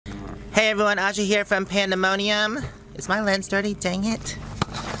Hey everyone, Aja here from Pandamonium. Is my lens dirty? Dang it.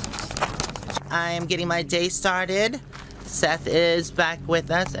 I am getting my day started. Seth is back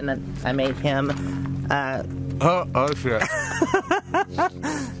with us, and I made him oh shit.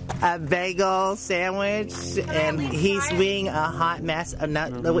 a bagel sandwich, and he's being a hot mess.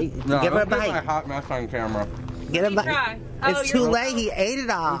 No, wait, give her a bite. My hot mess on camera. Get a bite. It's too late. He ate it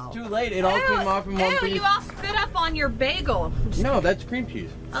all. It's too late. It all came off in one piece. You all spit up on your bagel. No, that's cream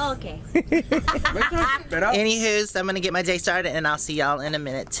cheese. Oh, okay. Anywho's, I'm gonna get my day started, and I'll see y'all in a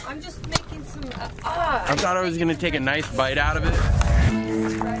minute. I'm just making some. I thought I was gonna take a nice bite out of it,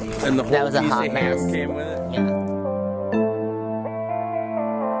 and the whole piece of ham came with it. Yeah.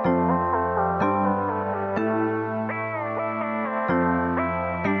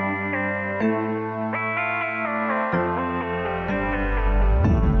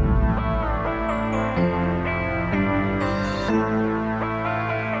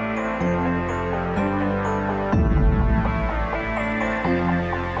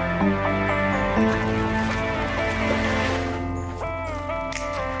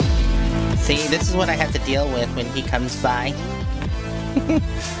 See, this is what I have to deal with when he comes by.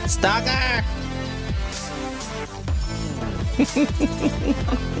 Stalker!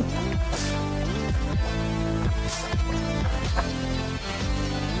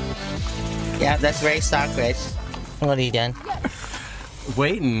 Yeah, that's very stalkerish. What are you doing?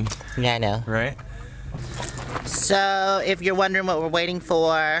 Waiting. Yeah, I know. Right? So, if you're wondering what we're waiting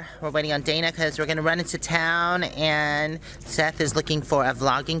for, we're waiting on Dana because we're going to run into town, and Seth is looking for a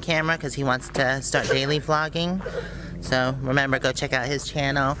vlogging camera because he wants to start daily vlogging. So, remember, go check out his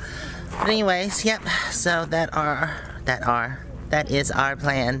channel. But anyways, yep, so that is our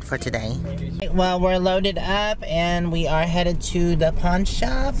plan for today. Well, we're loaded up and we are headed to the pawn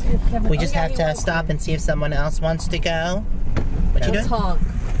shop. We just have to stop and see if someone else wants to go. What you doing? Honk.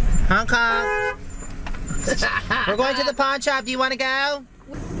 Honk honk. We're going to the pawn shop. Do you want to go?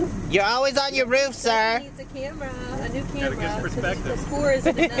 You're always on your roof, sir. He needs a camera, a new camera. Gotta get perspective. 4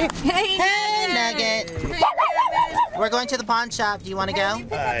 isn't enough. Hey, Nugget. We're going to the pawn shop. Do you want to go?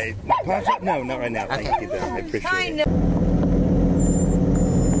 Pawn shop? No, not right now. Okay. Thank you, though. I appreciate it.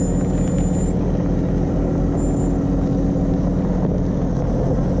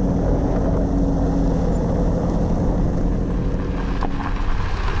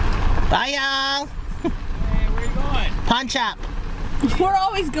 Bye, y'all. Hey, where you going? Pawn shop. We're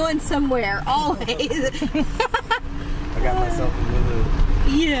always going somewhere, always. I got myself a Moo-moo.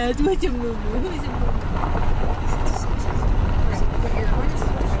 Yeah, what's a Moo-moo? Who's a Moo-moo?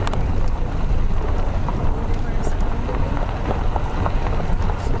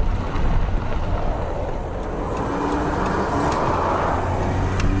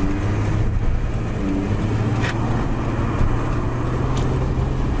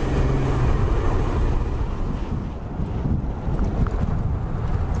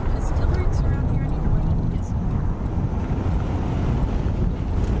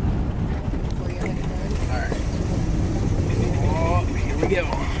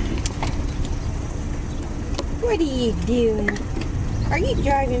 What are you doing? Are you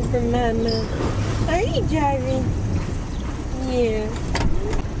driving for Mama? Are you driving? Yeah.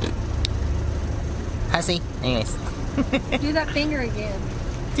 Hussy. Anyways. Do that finger again.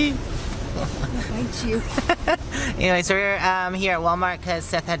 I'll bite you. Anyways, we're here at Walmart because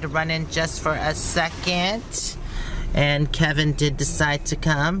Seth had to run in just for a second. And Kevin did decide to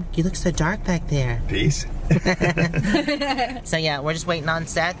come. You look so dark back there. Peace. So yeah, we're just waiting on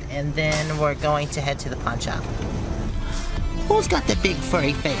Seth, and then we're going to head to the pawn shop. Who's got the big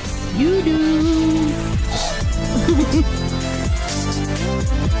furry face? You do.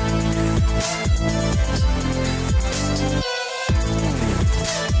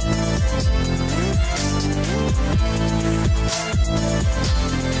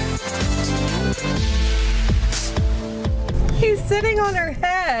 He's sitting on her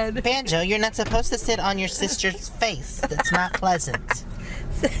head. Banjo, you're not supposed to sit on your sister's face. That's not pleasant.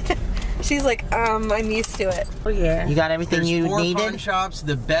 She's like, I'm used to it. Oh yeah. You got everything you needed? There's 4 pawn shops.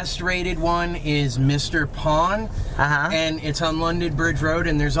 The best rated one is Mr. Pawn. And it's on London Bridge Road,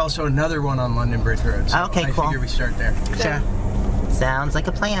 and there's also another one on London Bridge Road. So okay, cool. I figure we start there. Sure. Sounds like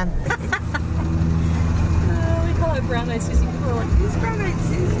a plan. We call it Brown Eyed Susie. People are like, who's Brown Eyed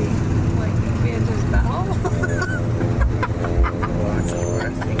Susie? I'm like, Banjo's Belle.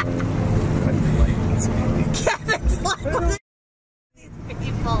 Kevin's like, these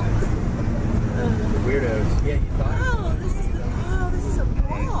people. Weirdos. Yeah, you thought. Oh, this is a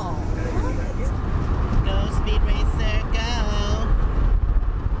ball. Go, Speed Racer, go.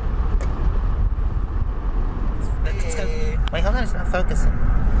 Let's go. Wait, hold on, it's not focusing.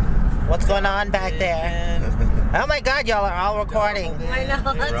 What's going on back there? Oh my God, y'all are all recording. I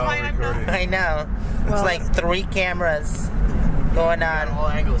know, that's why I'm not. I know. It's like 3 cameras going on. All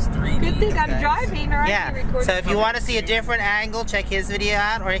angles, 3D. Good thing I'm driving, or I can Yeah. record. So if you want to see a different angle, check his video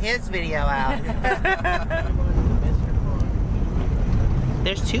out or his video out.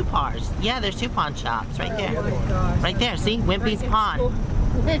 There's 2 bars. Yeah, there's 2 pawn shops right there. Oh my gosh. Right there. See, Wimpy's Pawn.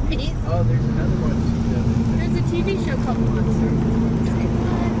 Wimpy's? Oh, there's another one. There's a TV show called Monster.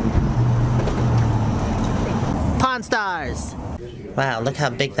 Pawn Stars. Wow, look how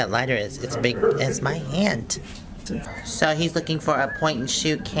big that lighter is. It's big as my hand. So he's looking for a point and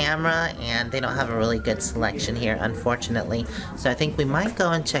shoot camera, and they don't have a really good selection here, unfortunately. So I think we might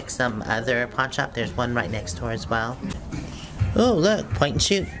go and check some other pawn shop. There's one right next door as well. Oh, look, point and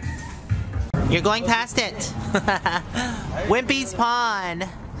shoot. You're going past it. Wimpy's Pawn.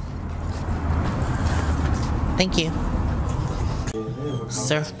 Thank you.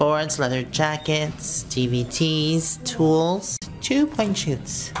 Surfboards, leather jackets, DVDs, tools, 2 point and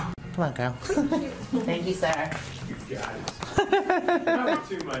shoots. Come on, girl. Thank you, sir. That was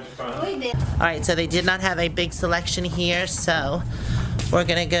too much fun. Alright, so they did not have a big selection here, so we're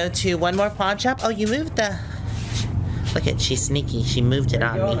gonna go to one more pawn shop. Oh, you moved the... Look at, she's sneaky. She moved it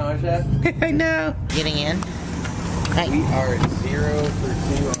on me. I know. Getting in. Hi. We are at 0 for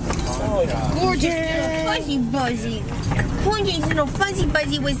 2 on the pawn shop. Gorgeous little fuzzy buzzy. Gorgeous little fuzzy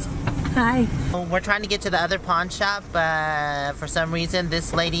buzzy was... Hi. We're trying to get to the other pawn shop, but for some reason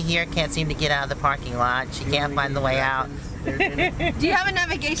this lady here can't seem to get out of the parking lot. She can't find the way out. Do you have a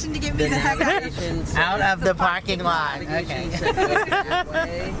navigation to get me the heck out of Out of the parking lot. Okay.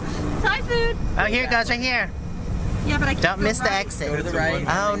 Thai food? Oh, here it goes, right here. Yeah, but I can't. Don't miss the Go to exit. the right.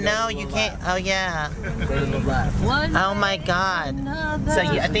 Oh no, you can't. Oh yeah. Go to the left. One. Oh my God. So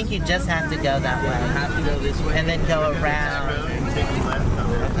I think you just have to go that You way. have to go this way. And then go around.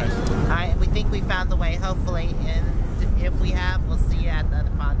 Alright, we think we found the way, hopefully. And if we have, we'll see you at the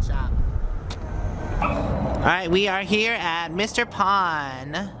pawn shop. Alright, we are here at Mr.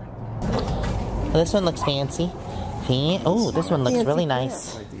 Pawn. Oh, this one looks fancy. Oh, this one looks really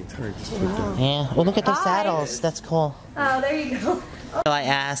nice. Yeah. Oh, look at the saddles. That's cool. Oh, there you go. So I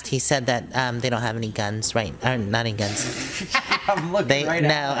asked, he said that they don't have any guns, right? Not any guns. I'm looking right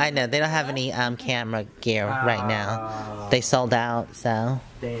at I know. They don't have any camera gear right now. They sold out, so.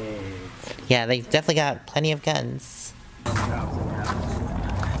 Yeah, they definitely got plenty of guns.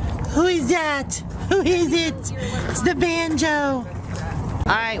 Who is that? Who is it? It's the banjo.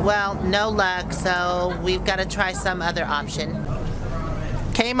 Alright, well, no luck, so we've got to try some other option.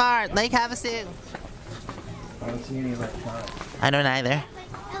 Kmart, Lake Havasu. I don't see any electronics. I don't either.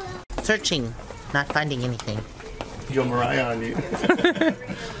 Searching, not finding anything. Joe Mariah on you.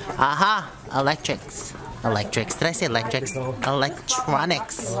 Aha, electrics. Electrics. Did I say electrics?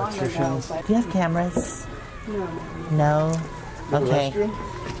 Electronics. Electricians. Do you have cameras? No. Okay. I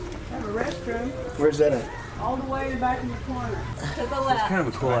have a restroom Where's that at? all the way back in the corner. To the It's left. kind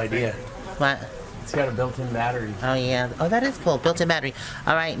of a cool idea. What? It's got a built-in battery. Oh yeah. Oh, that is cool. Built-in battery.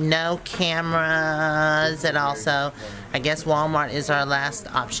 All right. No cameras, and also, I guess Walmart is our last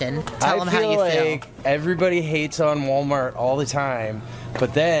option. Tell them how you like feel. everybody hates on Walmart all the time,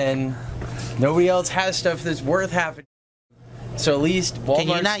 but then nobody else has stuff that's worth half a. So at least Can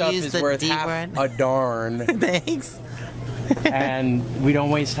you Walmart not stuff use is the worth D half word? a darn, Thanks. and we don't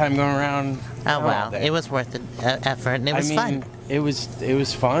waste time going around. Oh all wow, day. it was worth the effort, and it was fun. It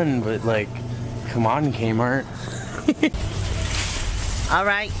was fun, but like, come on, Kmart. All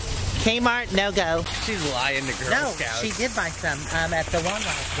right, Kmart, no go. She's lying to Girl No, Scouts. she did buy some at the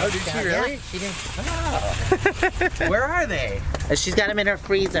Walmart. Oh, did she really? Yeah, she did. Where are they? She's got them in her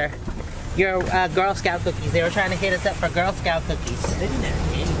freezer. Your Girl Scout cookies. They were trying to hit us up for Girl Scout cookies. They didn't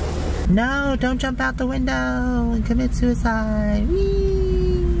have any. No, don't jump out the window and commit suicide.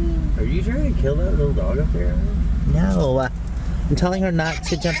 Whee! Are you trying to kill that little dog up there? No, I'm telling her not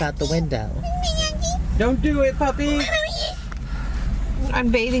to jump out the window. Don't do it, puppy. I'm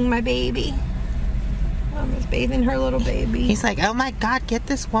bathing my baby. Mom is bathing her little baby. He's like, oh my God, get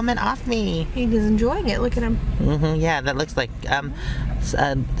this woman off me. He is enjoying it. Look at him. Yeah, that looks like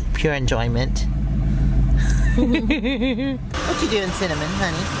pure enjoyment. What you doing, Cinnamon,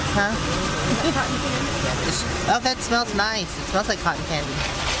 honey? Huh? Oh, that smells nice. It smells like cotton candy.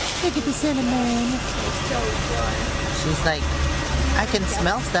 Look at the cinnamon. She's like, I can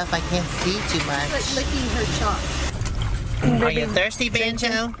smell stuff. I can't see too much. Like licking her chops. Are you thirsty,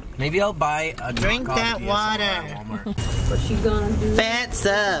 Banjo? Maybe I'll buy a Drink that water. What's she gonna do? Fat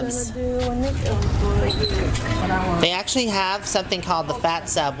subs. They actually have something called the fat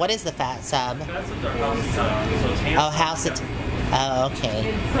sub. What is the fat sub? Oh, house it. Oh,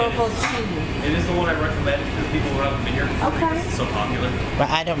 okay. And provolone. It is the one I recommend for people who have vineyard. Okay. It's so popular. But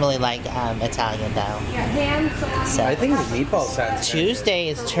I don't really like Italian though. Yeah, ham, salami. So I think the meatball sounds good. Tuesday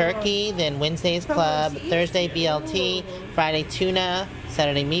is turkey, then Wednesday is club, Thursday BLT, Friday tuna,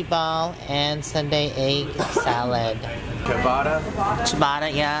 Saturday meatball, and Sunday egg salad. Ciabatta.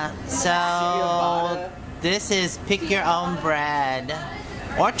 Ciabatta, yeah. So this is pick your own bread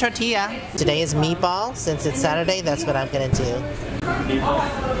or tortilla. Today is meatball. Since it's Saturday, that's what I'm gonna do.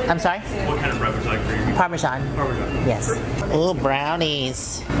 I'm sorry? What kind of bread would you like for your meat? Parmesan. Parmesan. Yes. Ooh,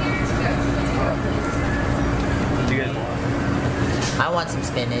 brownies. What do you guys want? I want some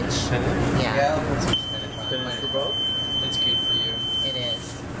spinach. Yeah, Yeah, I'll put some spinach on Spinach for both? It's good for you, it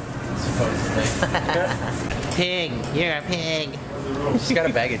is. supposedly. Pig, you're a pig. Just got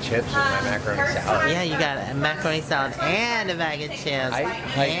a bag of chips with my macaroni salad. Yeah, you got a macaroni salad and a bag of chips. I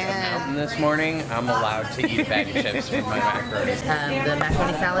hiked a and mountain this morning. I'm allowed to eat a bag of chips with my macaroni. the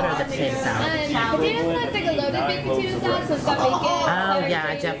macaroni salad or the pig salad? Potato salad's like a loaded baked potato salad, so it's got bacon. Oh yeah,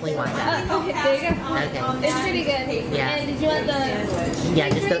 I definitely want that. Okay, there you go. Okay. It's pretty good. Yeah. And did you want the... Yeah,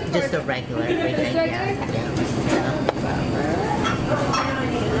 just the regular. Everything. regular? Yeah.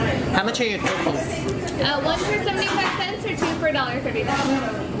 How much are your cookies? One for 75 cents or two for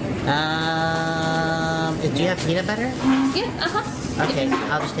 $1.39. Do you have peanut butter? Yeah, uh-huh. Okay,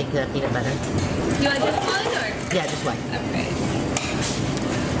 I'll just take the peanut butter. You want this one or? Yeah, just one. Okay.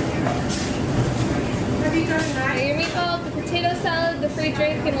 Your meatball, the potato salad, the free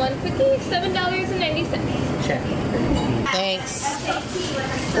drink, and one cookie, $7.90. Sure. Thanks.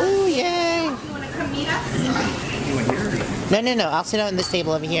 Ooh, yay. No. I'll sit on this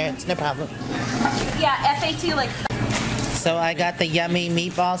table over here. It's no problem. Yeah, FAT like. So I got the yummy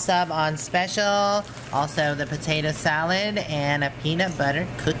meatball sub on special, also the potato salad, and a peanut butter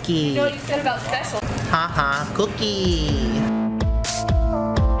cookie. You know what you said about special? Haha, cookie.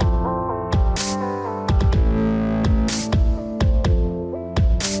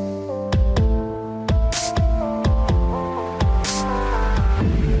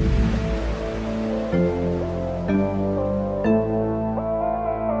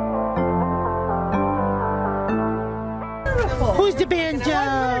 Who's the banjo?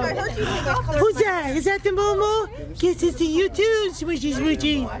 Who's that? Is that the Moo-moo? Kisses to you too, swishy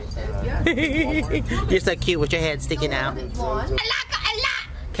swishy. You're so cute with your head sticking out.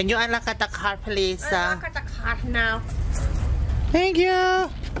 Can you unlock the car, please? Unlock the car now. Thank you.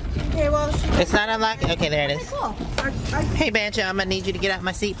 Okay, well, It's not unlocked? Okay, there it is. cool. Hey, Banjo, I'm gonna need you to get out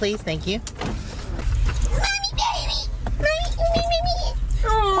my seat, please. Thank you. Mommy, baby.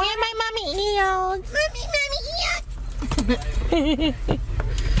 Mommy. Where my mommy eels? Mommy.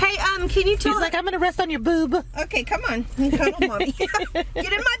 Hey, can you tell? He's like, I'm gonna rest on your boob. Okay, come on. Cuddle, mommy. Get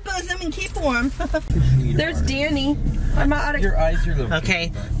in my bosom and keep warm. There's Danny. I'm out of. Your eyes are the.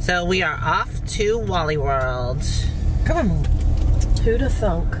 Okay, so we are off to Wally World. Come on. Who'da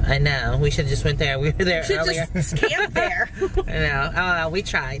thunk? I know, we should have just went there. We were there Should earlier. just camp there. I know. Oh, we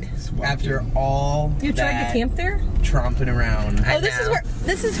tried. After all You tried that to camp there? tromping around. I Oh, this is know. where.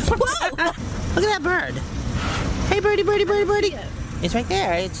 This is. Whoa! Look at that bird. Hey, birdie, birdie, birdie, birdie. It's right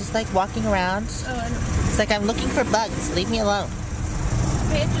there. It's just like walking around. Oh, I know. It's like, I'm looking for bugs. Leave me alone.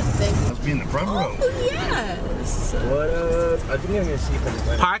 Interesting. Must be in the front row. Oh, yes. What up? I think I'm gonna see if I can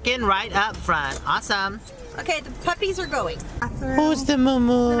find Parking right up front. Awesome. Okay, the puppies are going. Who's the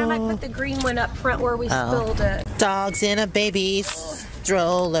Moo-moo? Then I might put the green one up front where we spilled it. Dogs in a baby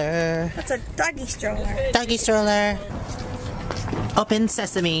stroller. That's a doggy stroller. Doggy stroller. Open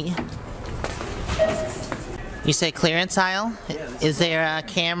sesame. You say clearance aisle? Is there a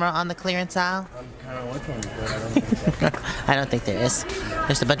camera on the clearance aisle? I'm kind of looking, but I don't think so. I don't think there is.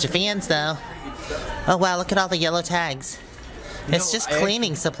 There's a bunch of fans though. Oh wow, look at all the yellow tags. It's just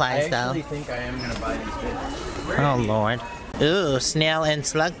cleaning supplies I though. actually think I am gonna buy these bits. Oh lord. Ooh, snail and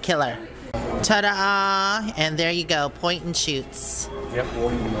slug killer. Ta-da! And there you go, point and shoots. Yep.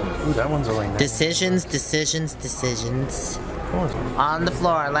 Ooh, that one's only nice. Decisions. On the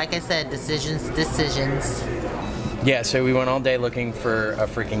floor, like I said, decisions. Yeah, so we went all day looking for a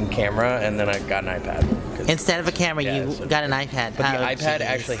freaking camera, and then I got an iPad. Instead of a camera, Yeah, you so- got an iPad. But the Oh, iPad geez.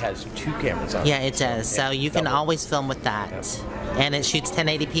 actually has 2 cameras on it. Yeah, it does. So you can double. always film with that. And it shoots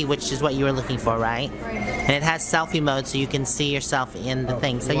 1080p, which is what you were looking for, right? And it has selfie mode, so you can see yourself in the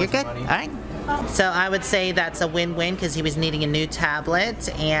thing. So you're good. All right. So I would say that's a win-win because he was needing a new tablet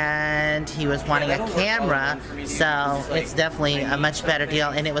and he was wanting a camera. So it's definitely a much better deal,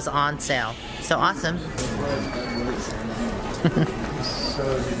 and it was on sale. So awesome.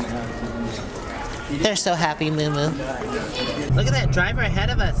 They're so happy, Moo-moo. Look at that driver ahead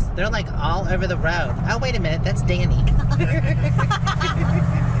of us. They're like all over the road. Oh, wait a minute. That's Danny.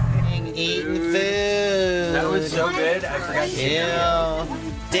 Eating food. That was so good. I forgot to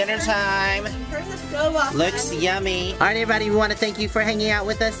Ew. Dinner time. Looks yummy. Alright, everybody, we want to thank you for hanging out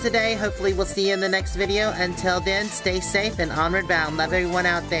with us today. Hopefully we'll see you in the next video. Until then, stay safe and onward bound. Love everyone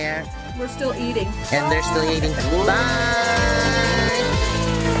out there. We're still eating. And they're still eating. Bye!